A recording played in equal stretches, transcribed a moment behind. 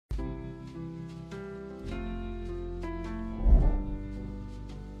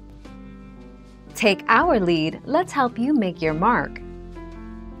Take our lead, let's help you make your mark.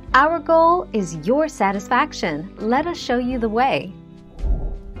 Our goal is your satisfaction. Let us show you the way.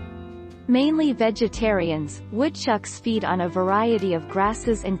 Mainly vegetarians, woodchucks feed on a variety of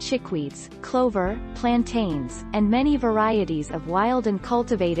grasses and chickweeds, clover, plantains, and many varieties of wild and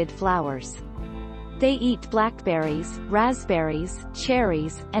cultivated flowers. They eat blackberries, raspberries,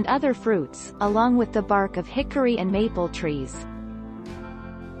 cherries, and other fruits, along with the bark of hickory and maple trees.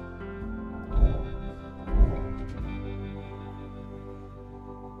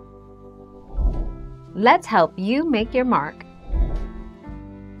 Let's help you make your mark.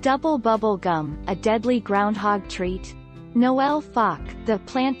 Double bubble gum, a deadly groundhog treat? Noel Falk, the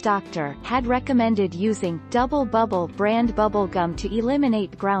plant doctor, had recommended using double bubble brand bubble gum to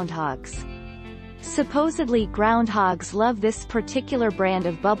eliminate groundhogs. Supposedly groundhogs love this particular brand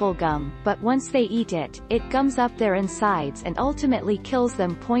of bubble gum, but once they eat it, it gums up their insides and ultimately kills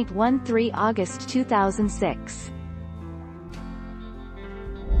them. 13 August 2006.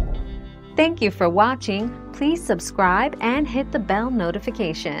 Thank you for watching. Please subscribe and hit the bell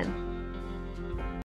notification.